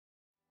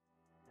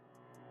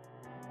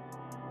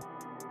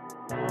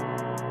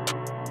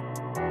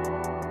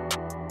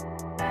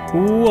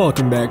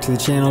Welcome back to the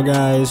channel,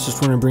 guys.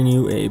 Just want to bring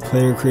you a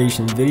player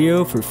creation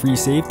video for free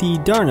safety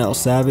Darnell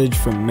Savage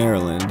from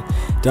Maryland.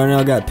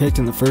 Darnell got picked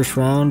in the first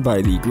round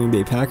by the Green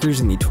Bay Packers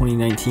in the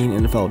 2019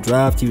 NFL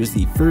Draft. He was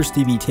the first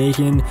DB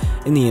taken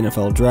in the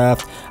NFL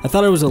Draft. I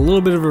thought it was a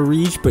little bit of a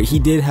reach, but he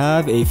did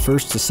have a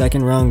first to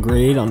second round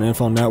grade on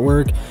NFL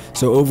Network.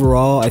 So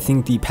overall, I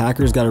think the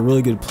Packers got a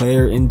really good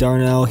player in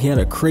Darnell. He had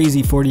a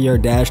crazy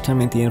 40-yard dash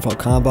time at the NFL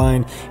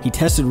Combine. He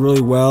tested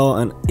really well,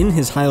 and in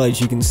his highlights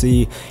you can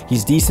see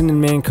he's decent in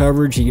man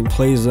coverage. He can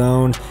play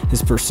zone.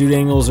 His pursuit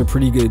angles are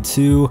pretty good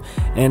too,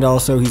 and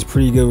also he's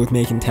pretty good with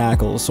making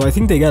tackles. So I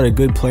think they got a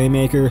good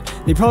playmaker.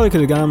 They probably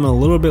could have gotten him a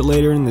little bit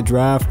later in the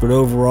draft, but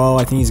overall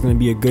I think he's going to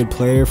be a good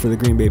player for the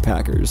Green Bay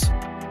Packers.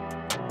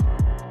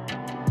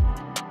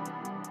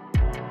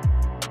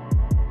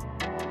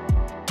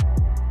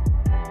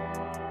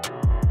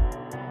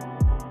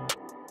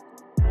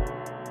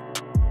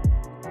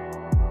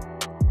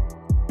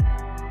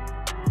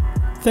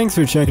 Thanks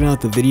for checking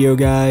out the video,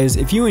 guys.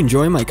 If you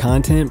enjoy my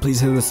content, please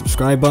hit the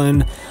subscribe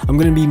button. I'm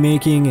going to be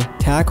making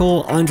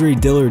tackle Andre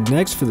Dillard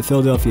next for the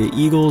Philadelphia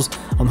Eagles.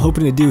 I'm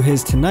hoping to do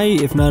his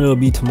tonight. If not, it'll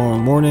be tomorrow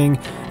morning.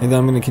 And then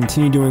I'm going to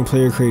continue doing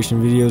player creation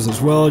videos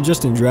as well,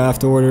 just in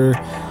draft order.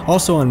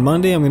 Also on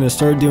Monday, I'm going to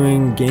start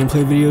doing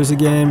gameplay videos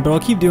again, but I'll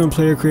keep doing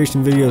player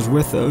creation videos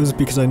with those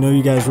because I know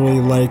you guys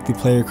really like the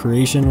player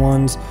creation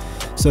ones.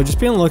 So just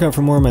be on the lookout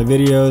for more of my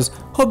videos.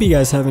 Hope you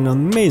guys have an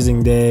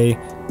amazing day.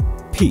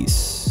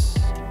 Peace.